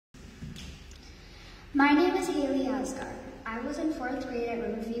My name is Haley Asgard. I was in 4th grade at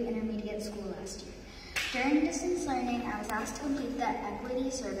Riverview Intermediate School last year. During distance learning, I was asked to complete the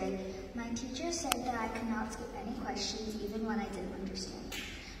equity survey. My teacher said that I could not skip any questions even when I didn't understand.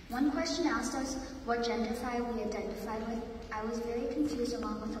 One question asked us what gender we identified with. I was very confused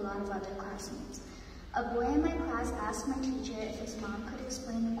along with a lot of other classmates. A boy in my class asked my teacher if his mom could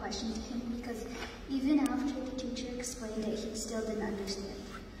explain the question to him because even after the teacher explained it, he still didn't understand.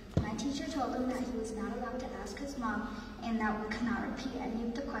 My teacher told him that he was not allowed to ask his mom and that we could not repeat any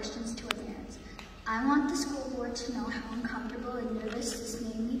of the questions to our parents. I want the school board to know how uncomfortable and nervous this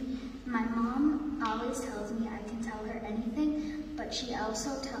made me. My mom always tells me I can tell her anything, but she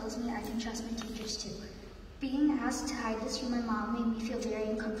also tells me I can trust my teachers too. Being asked to hide this from my mom made me feel very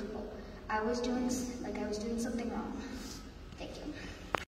uncomfortable. I was doing something wrong.